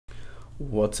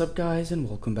What's up guys, and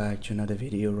welcome back to another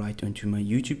video right onto my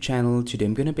YouTube channel. Today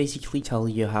I'm gonna basically tell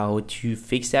you how to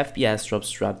fix FPS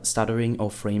drops, stuttering or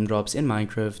frame drops in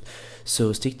Minecraft.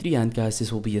 So stick to the end guys,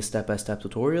 this will be a step-by-step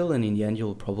tutorial, and in the end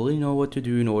you'll probably know what to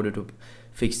do in order to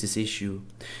fix this issue.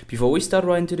 Before we start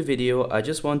right into the video, I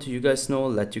just want to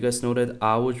let you guys know that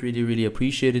I would really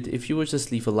appreciate it if you would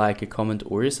just leave a like, a comment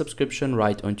or a subscription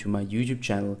right onto my YouTube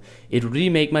channel. It would really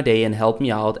make my day and help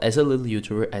me out as a little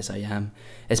YouTuber as I am.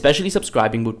 Especially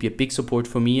subscribing would be a big support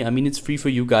for me. I mean, it's free for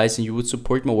you guys and you would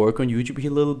support my work on YouTube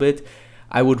here a little bit.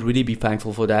 I would really be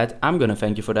thankful for that. I'm gonna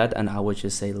thank you for that, and I would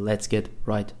just say let's get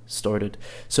right started.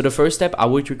 So the first step I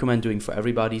would recommend doing for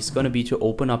everybody is gonna be to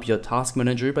open up your task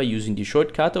manager by using the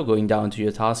shortcut or going down to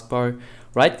your taskbar,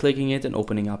 right clicking it and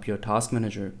opening up your task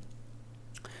manager.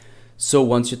 So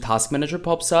once your task manager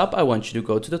pops up, I want you to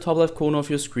go to the top left corner of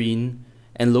your screen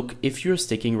and look if you're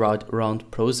sticking right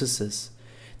around processes.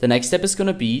 The next step is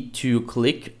gonna be to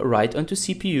click right onto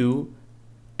CPU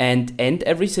and end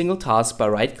every single task by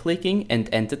right clicking and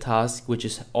end the task, which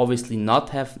is obviously not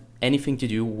have anything to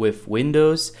do with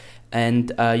Windows.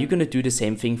 And you're gonna do the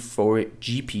same thing for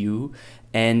GPU.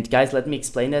 And guys, let me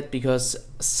explain that, because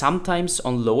sometimes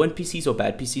on low-end PCs or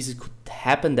bad PCs it could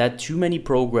happen that too many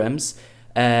programs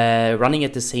running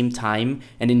at the same time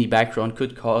and in the background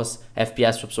could cause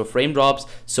FPS drops or frame drops.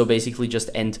 So basically just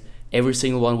end every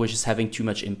single one which is having too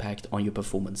much impact on your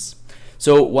performance.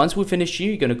 So once we finish here,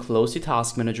 you're going to close the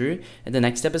task manager, and the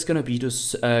next step is going to be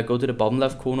to go to the bottom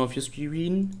left corner of your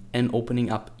screen and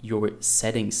opening up your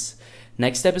settings.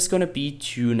 Next step is going to be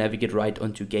to navigate right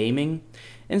onto gaming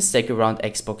and stick around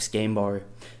Xbox Game Bar.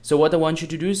 So what I want you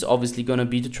to do is obviously going to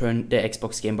be to turn the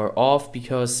Xbox Game Bar off,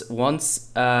 because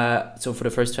once, so for the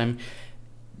first time,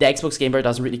 the Xbox Game Bar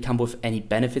doesn't really come with any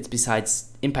benefits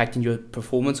besides impacting your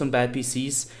performance on bad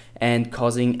PCs and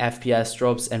causing FPS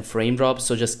drops and frame drops,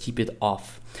 so just keep it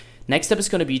off. Next step is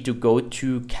going to be to go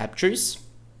to captures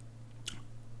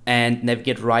and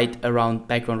navigate right around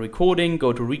background recording,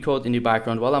 go to record in the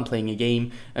background while I'm playing a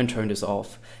game and turn this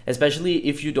off. Especially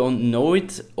if you don't know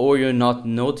it or you're not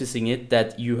noticing it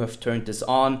that you have turned this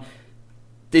on,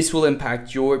 this will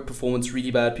impact your performance really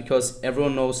bad, because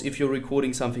everyone knows if you're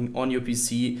recording something on your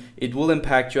PC, it will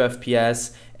impact your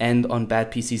FPS, and on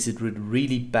bad PCs it would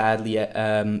really badly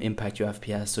impact your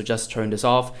FPS. So just turn this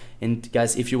off. And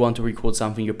guys, if you want to record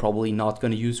something, you're probably not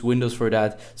going to use Windows for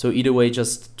that. So either way,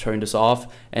 just turn this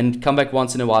off and come back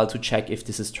once in a while to check if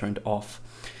this is turned off.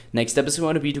 Next step is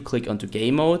going to be to click onto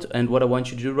game mode, and what I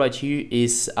want you to do right here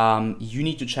is you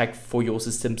need to check for your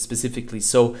system specifically.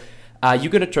 So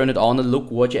you're going to turn it on and look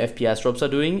what your FPS drops are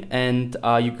doing, and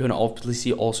you're going to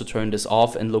obviously also turn this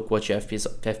off and look what your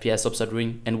FPS drops are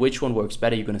doing, and which one works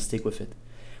better. You're going to stick with it.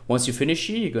 Once you finish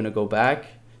here, you're going to go back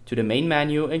to the main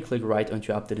menu and click right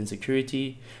onto Update and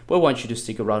Security. But I want you to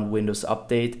stick around Windows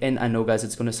Update, and I know guys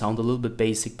it's going to sound a little bit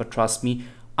basic, but trust me,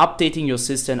 updating your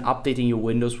system, updating your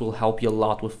Windows will help you a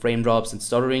lot with frame drops and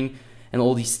stuttering and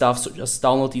all these stuff. So just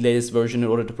download the latest version in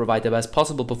order to provide the best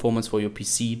possible performance for your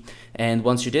PC. And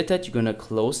once you did that, you're gonna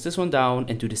close this one down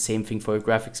and do the same thing for your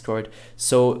graphics card.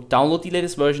 So download the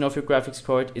latest version of your graphics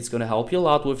card. It's gonna help you a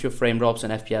lot with your frame drops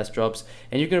and FPS drops,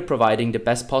 and you're gonna providing the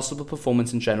best possible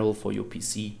performance in general for your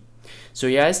PC. So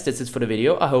yeah guys, that's it for the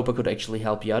video. I hope I could actually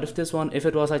help you out with this one. If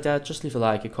it was like that, just leave a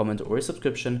like, a comment or a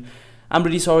subscription. I'm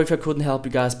really sorry if I couldn't help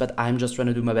you guys, but I'm just trying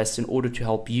to do my best in order to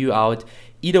help you out.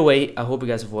 Either way, I hope you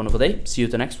guys have a wonderful day. See you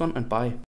at the next one, and bye.